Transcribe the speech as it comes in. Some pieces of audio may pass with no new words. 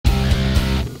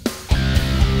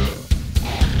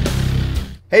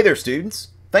Hey there, students.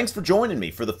 Thanks for joining me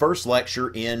for the first lecture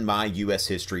in my U.S.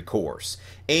 history course.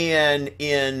 And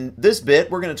in this bit,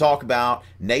 we're going to talk about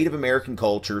Native American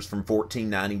cultures from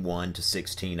 1491 to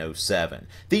 1607.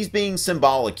 These being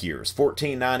symbolic years,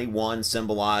 1491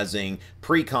 symbolizing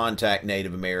pre-contact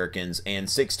Native Americans and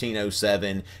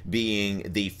 1607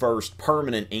 being the first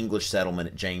permanent English settlement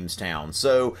at Jamestown.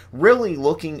 So really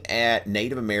looking at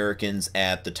Native Americans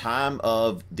at the time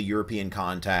of the European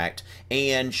contact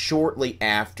and shortly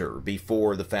after,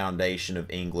 before the foundation of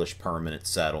English permanent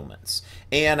settlements.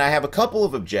 And I have a couple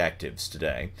of objectives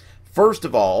today. First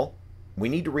of all, we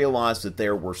need to realize that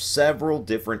there were several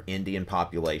different Indian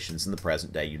populations in the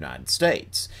present-day United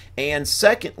States. And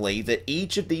secondly, that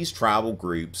each of these tribal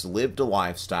groups lived a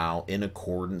lifestyle in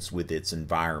accordance with its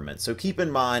environment. So keep in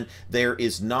mind, there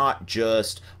is not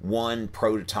just one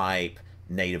prototype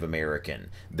Native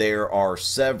American. There are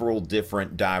several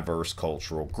different diverse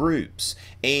cultural groups.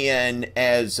 And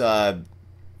as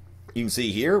you can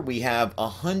see here, we have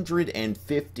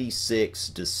 156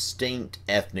 distinct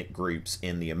ethnic groups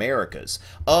in the Americas,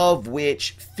 of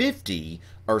which 50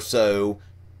 or so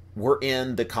were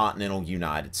in the continental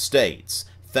United States.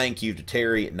 Thank you to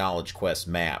Terry at Knowledge Quest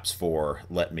Maps for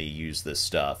letting me use this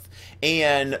stuff.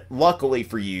 And luckily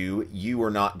for you, you are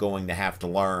not going to have to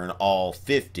learn all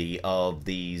 50 of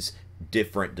these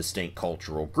different distinct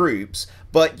cultural groups,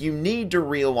 but you need to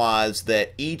realize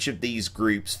that each of these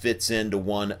groups fits into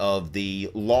one of the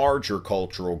larger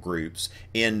cultural groups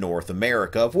in North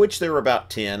America, of which there are about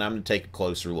 10. I'm going to take a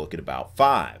closer look at about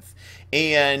 5.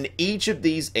 And each of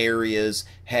these areas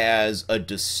has a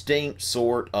distinct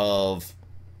sort of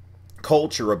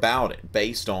culture about it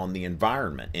based on the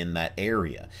environment in that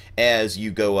area. As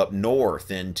you go up north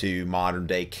into modern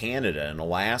day Canada and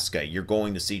Alaska, you're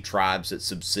going to see tribes that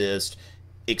subsist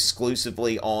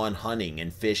exclusively on hunting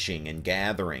and fishing and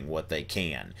gathering what they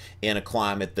can in a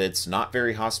climate that's not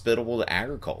very hospitable to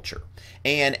agriculture.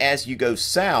 And as you go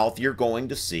south, you're going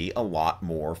to see a lot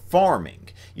more farming.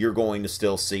 You're going to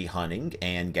still see hunting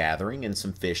and gathering and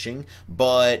some fishing,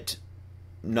 but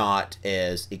not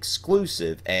as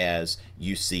exclusive as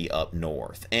you see up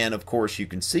north. And of course, you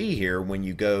can see here when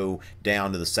you go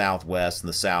down to the southwest and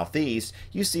the southeast,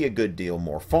 you see a good deal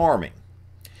more farming.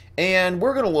 And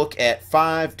we're going to look at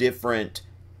 5 different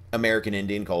American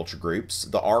Indian culture groups: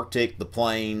 the Arctic, the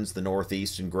Plains, the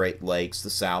Northeast and Great Lakes, the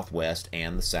Southwest,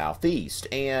 and the Southeast,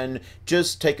 and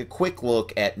just take a quick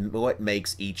look at what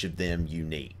makes each of them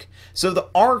unique. So the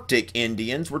Arctic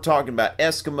Indians, we're talking about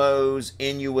Eskimos,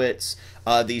 Inuits,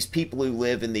 these people who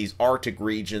live in these Arctic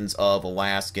regions of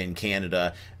Alaska and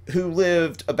Canada, who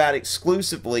lived about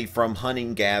exclusively from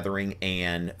hunting, gathering,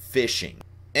 and fishing.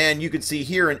 And you can see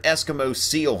here an Eskimo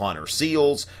seal hunter.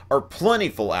 Seals are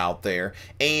plentiful out there,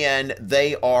 and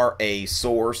they are a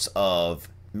source of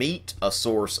meat, a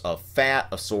source of fat,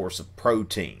 a source of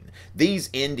protein. These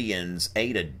Indians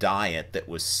ate a diet that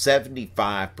was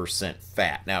 75%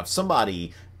 fat. Now, if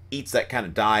somebody eats that kind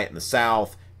of diet in the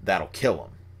South, that'll kill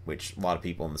them, which a lot of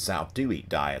people in the South do eat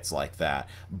diets like that.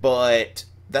 But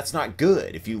that's not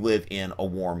good if you live in a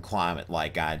warm climate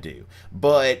like I do.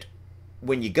 But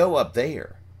when you go up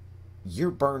there,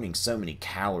 you're burning so many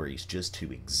calories just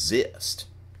to exist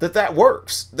that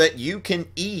works, that you can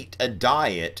eat a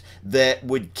diet that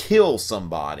would kill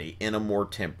somebody in a more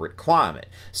temperate climate.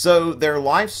 So their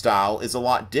lifestyle is a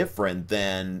lot different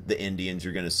than the Indians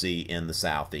you're going to see in the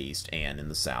Southeast and in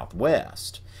the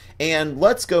Southwest. And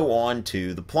let's go on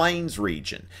to the Plains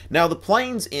region. Now, the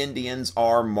Plains Indians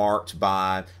are marked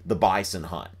by the bison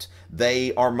hunt.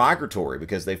 They are migratory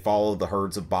because they follow the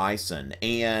herds of bison,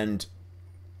 and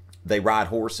they ride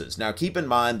horses. Now, keep in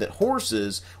mind that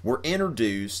horses were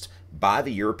introduced by the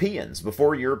Europeans.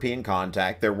 Before European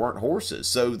contact, there weren't horses.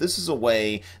 So this is a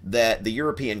way that the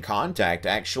European contact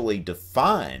actually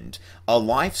defined a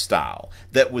lifestyle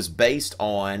that was based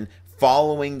on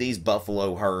following these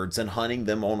buffalo herds and hunting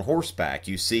them on horseback.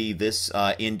 You see this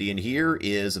Indian here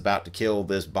is about to kill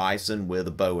this bison with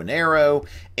a bow and arrow,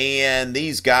 and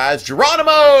these guys,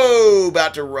 Geronimo,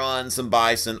 about to run some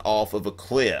bison off of a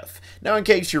cliff. Now, in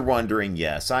case you're wondering,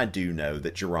 yes, I do know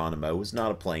that Geronimo was not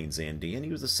a Plains Indian.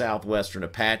 He was a southwestern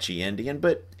Apache Indian,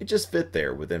 but it just fit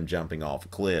there with them jumping off a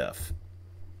cliff.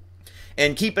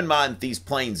 And keep in mind that these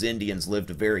Plains Indians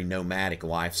lived a very nomadic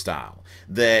lifestyle,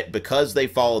 that because they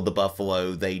followed the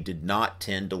buffalo, they did not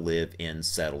tend to live in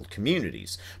settled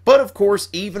communities. But of course,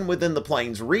 even within the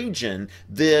Plains region,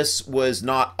 this was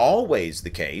not always the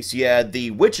case. You had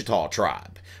the Wichita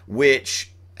tribe,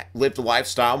 which lived a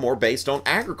lifestyle more based on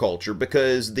agriculture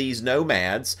because these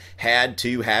nomads had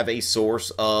to have a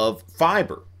source of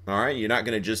fiber All right, you're not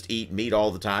going to just eat meat all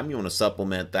the time. You want to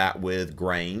supplement that with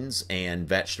grains and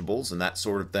vegetables and that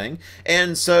sort of thing.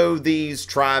 And so these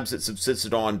tribes that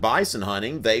subsisted on bison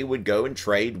hunting, they would go and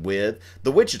trade with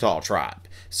the Wichita tribe,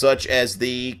 such as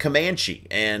the Comanche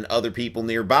and other people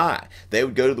nearby. They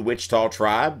would go to the Wichita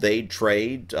tribe. They'd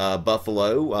trade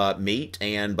buffalo meat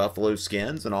and buffalo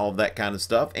skins and all of that kind of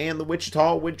stuff. And the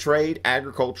Wichita would trade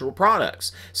agricultural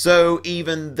products. So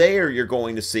even there, you're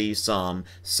going to see some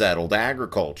settled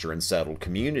agriculture and settled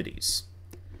communities.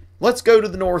 Let's go to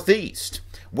the Northeast,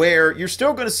 where you're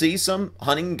still going to see some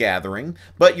hunting and gathering,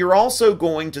 but you're also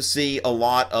going to see a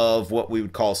lot of what we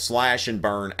would call slash and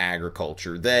burn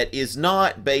agriculture that is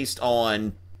not based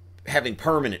on having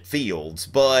permanent fields,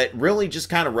 but really just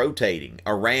kind of rotating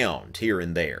around here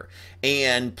and there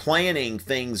and planting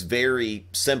things very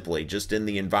simply just in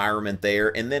the environment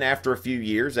there. And then after a few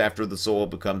years, after the soil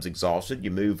becomes exhausted, you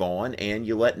move on and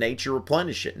you let nature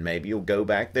replenish it, and maybe you'll go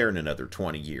back there in another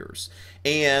 20 years.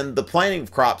 And the planting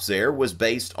of crops there was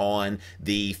based on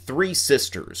the three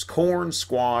sisters: corn,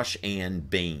 squash, and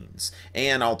beans.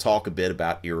 And I'll talk a bit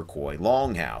about Iroquois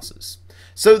longhouses.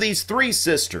 So these three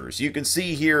sisters, you can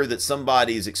see here that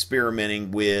somebody is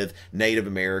experimenting with Native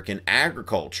American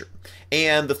agriculture.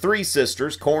 And the three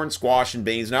sisters, corn, squash, and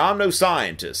beans. Now, I'm no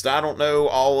scientist. I don't know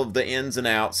all of the ins and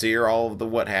outs here, all of the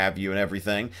what have you and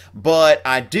everything. But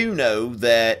I do know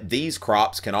that these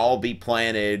crops can all be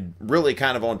planted really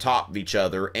kind of on top of each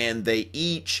other, and they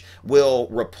each will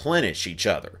replenish each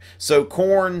other. So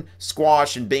corn,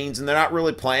 squash, and beans, and they're not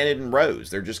really planted in rows.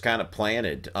 They're just kind of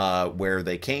planted where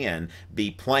they can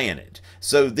be planted.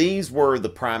 So these were the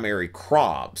primary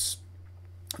crops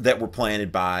that were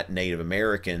planted by Native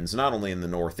Americans, not only in the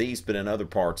Northeast, but in other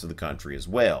parts of the country as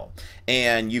well.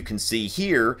 And you can see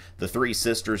here the three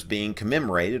sisters being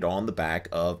commemorated on the back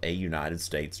of a United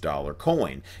States dollar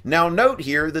coin. Now note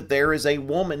here that there is a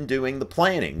woman doing the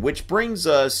planting, which brings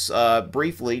us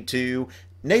briefly to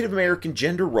Native American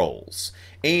gender roles.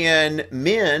 And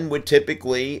men would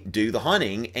typically do the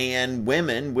hunting, and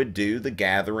women would do the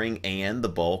gathering and the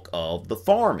bulk of the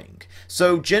farming.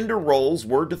 So gender roles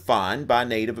were defined by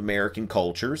Native American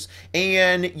cultures,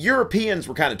 and Europeans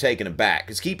were kind of taken aback,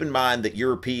 because keep in mind that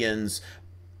Europeans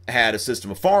had a system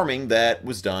of farming that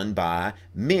was done by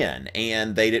men,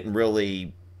 and they didn't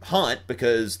really hunt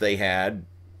because they had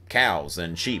cows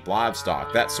and sheep,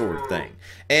 livestock, that sort of thing.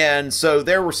 And so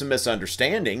there were some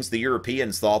misunderstandings. The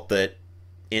Europeans thought that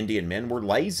Indian men were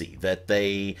lazy, that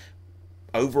they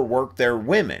overworked their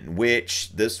women,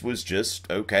 which this was just,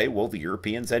 okay, well, the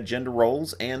Europeans had gender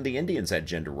roles and the Indians had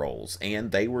gender roles,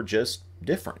 and they were just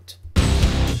different.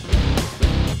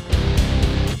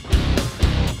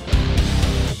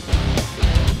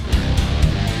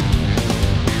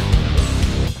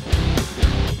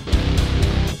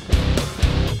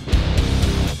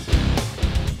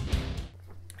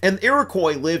 And the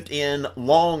Iroquois lived in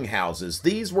longhouses.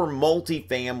 These were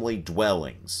multi-family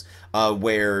dwellings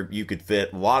where you could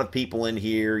fit a lot of people in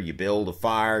here. You build a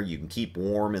fire, you can keep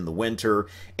warm in the winter,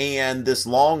 and this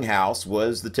longhouse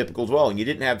was the typical dwelling. You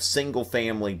didn't have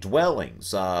single-family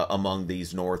dwellings among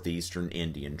these northeastern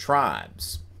Indian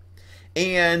tribes.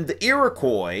 And the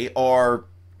Iroquois are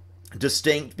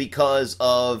distinct because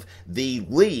of the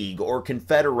league or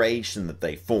confederation that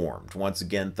they formed. Once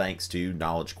again, thanks to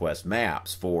Knowledge Quest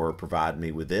Maps for providing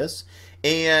me with this.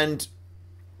 And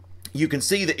you can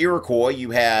see the Iroquois,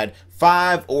 you had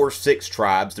 5 or 6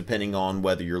 tribes, depending on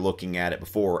whether you're looking at it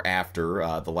before or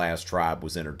after the last tribe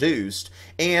was introduced.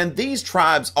 And these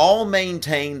tribes all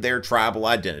maintained their tribal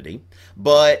identity,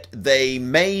 but they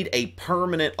made a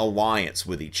permanent alliance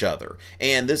with each other.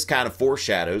 And this kind of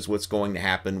foreshadows what's going to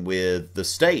happen with the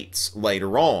states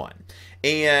later on.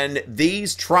 And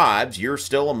these tribes, you're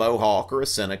still a Mohawk or a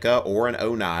Seneca or an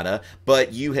Oneida,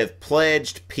 but you have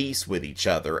pledged peace with each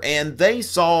other. And they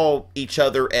saw each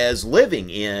other as living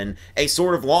in a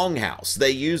sort of longhouse. They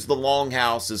used the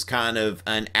longhouse as kind of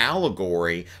an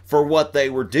allegory for what they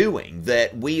were doing,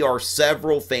 that we are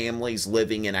several families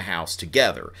living in a house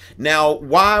together. Now,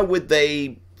 why would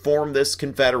they form this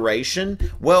confederation?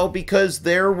 Well, because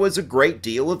there was a great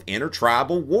deal of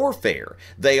intertribal warfare.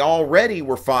 They already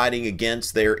were fighting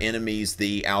against their enemies,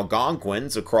 the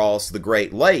Algonquins, across the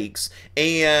Great Lakes,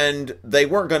 and they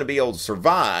weren't going to be able to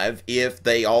survive if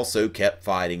they also kept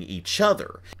fighting each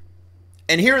other.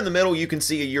 And here in the middle, you can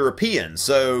see a European.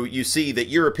 So you see that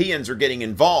Europeans are getting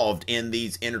involved in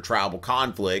these intertribal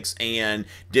conflicts, and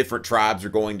different tribes are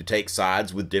going to take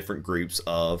sides with different groups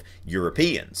of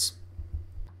Europeans.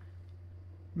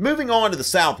 Moving on to the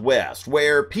Southwest,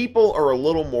 where people are a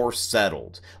little more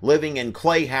settled, living in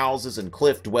clay houses and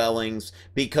cliff dwellings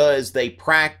because they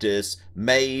practice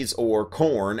maize or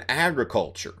corn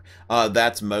agriculture.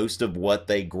 That's most of what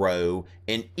they grow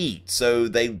and eat, so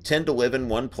they tend to live in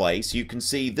one place. You can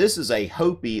see this is a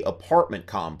Hopi apartment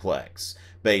complex.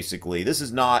 Basically, this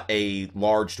is not a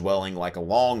large dwelling like a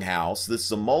longhouse. This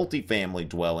is a multifamily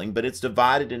dwelling, but it's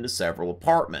divided into several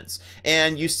apartments.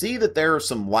 And you see that there are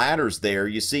some ladders there.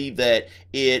 You see that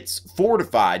it's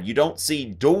fortified. You don't see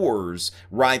doors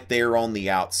right there on the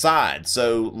outside.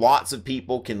 So lots of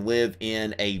people can live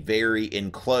in a very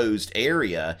enclosed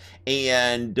area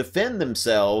and defend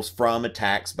themselves from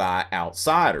attacks by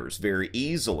outsiders very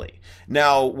easily.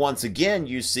 Now, once again,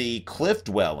 you see cliff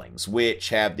dwellings, which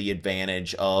have the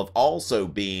advantage of also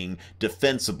being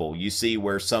defensible. You see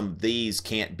where some of these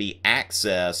can't be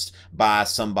accessed by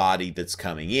somebody that's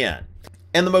coming in.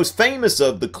 And the most famous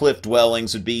of the cliff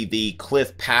dwellings would be the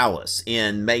Cliff Palace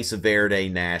in Mesa Verde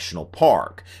National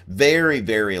Park. Very,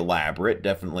 very elaborate.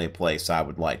 Definitely a place I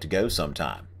would like to go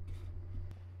sometime.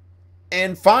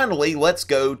 And finally, let's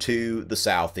go to the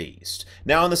Southeast.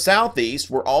 Now, in the Southeast,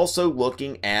 we're also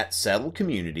looking at settled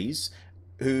communities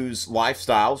whose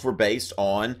lifestyles were based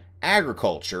on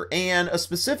agriculture, and a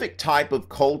specific type of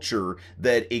culture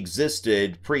that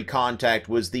existed pre-contact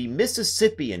was the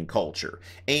Mississippian culture.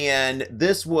 And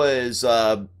this was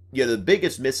the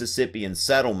biggest Mississippian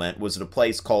settlement was at a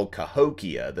place called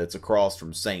Cahokia that's across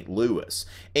from St. Louis.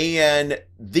 And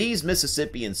these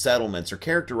Mississippian settlements are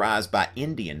characterized by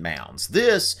Indian mounds.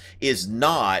 This is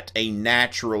not a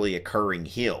naturally occurring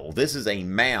hill. This is a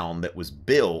mound that was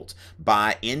built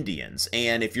by Indians.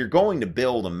 And if you're going to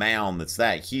build a mound that's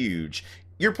that huge,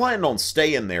 you're planning on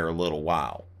staying there a little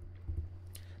while.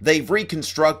 They've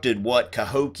reconstructed what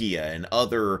Cahokia and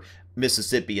other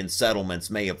Mississippian settlements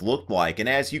may have looked like, and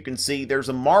as you can see, there's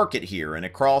a market here, and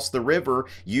across the river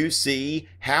you see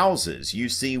houses, you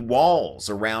see walls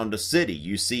around a city,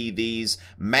 you see these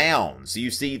mounds, you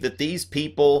see that these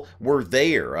people were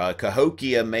there.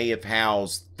 Cahokia may have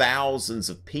housed thousands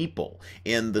of people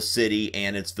in the city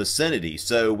and its vicinity,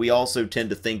 so we also tend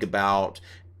to think about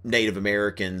Native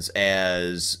Americans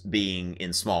as being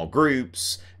in small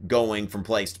groups, going from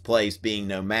place to place, being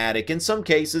nomadic. In some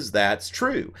cases, that's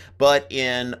true, but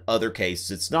in other cases,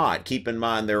 it's not. Keep in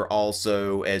mind, there are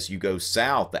also, as you go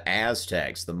south, the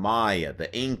Aztecs, the Maya,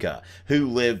 the Inca, who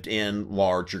lived in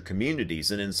larger communities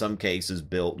and in some cases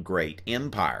built great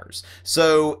empires.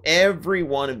 So every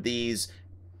one of these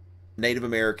Native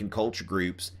American culture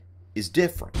groups is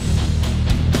different.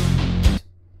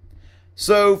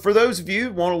 So for those of you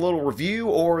who want a little review,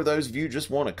 or those of you who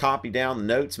just want to copy down the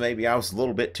notes, maybe I was a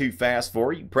little bit too fast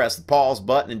for you, can press the pause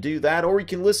button and do that, or you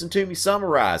can listen to me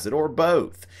summarize it, or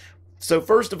both. So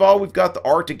first of all, we've got the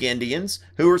Arctic Indians,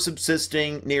 who are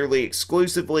subsisting nearly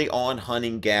exclusively on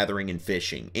hunting, gathering, and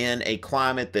fishing in a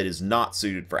climate that is not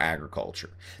suited for agriculture.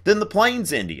 Then the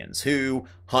Plains Indians, who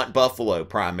hunt buffalo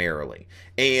primarily,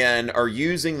 and are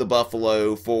using the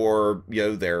buffalo for,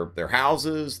 their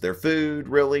houses, their food,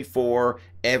 really for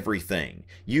everything.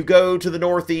 You go to the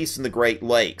Northeast and the Great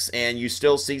Lakes, and you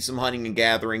still see some hunting and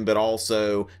gathering, but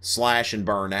also slash and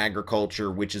burn agriculture,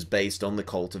 which is based on the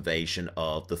cultivation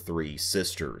of the three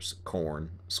sisters: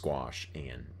 corn, squash,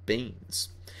 and beans.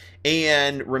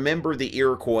 And remember the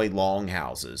Iroquois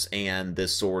longhouses and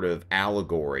this sort of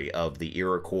allegory of the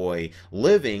Iroquois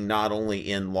living not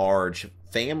only in large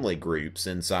family groups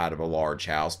inside of a large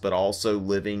house, but also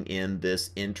living in this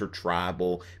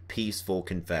intertribal peaceful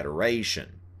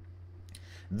confederation.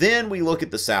 Then we look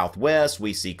at the Southwest,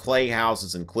 we see clay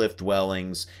houses and cliff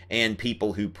dwellings, and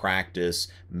people who practice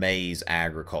maize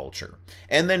agriculture.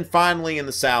 And then finally in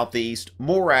the Southeast,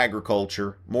 more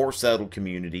agriculture, more settled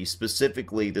communities,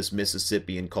 specifically this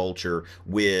Mississippian culture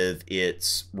with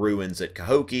its ruins at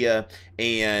Cahokia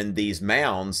and these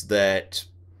mounds that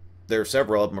there are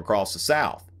several of them across the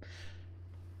South.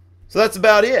 So that's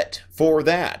about it for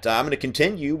that. I'm going to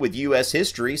continue with U.S.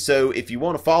 history, so if you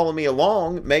want to follow me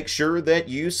along, make sure that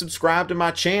you subscribe to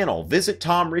my channel. Visit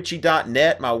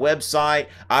tomrichey.net, my website.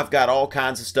 I've got all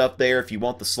kinds of stuff there. If you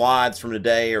want the slides from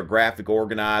today or graphic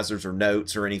organizers or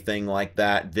notes or anything like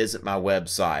that, visit my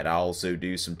website. I also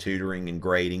do some tutoring and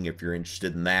grading if you're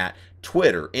interested in that.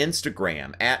 Twitter,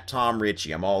 Instagram,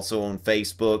 @TomRichey. I'm also on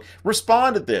Facebook.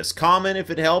 Respond to this. Comment if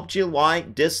it helped you.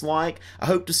 Like, dislike. I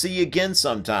hope to see you again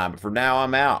sometime. But for now,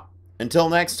 I'm out. Until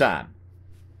next time.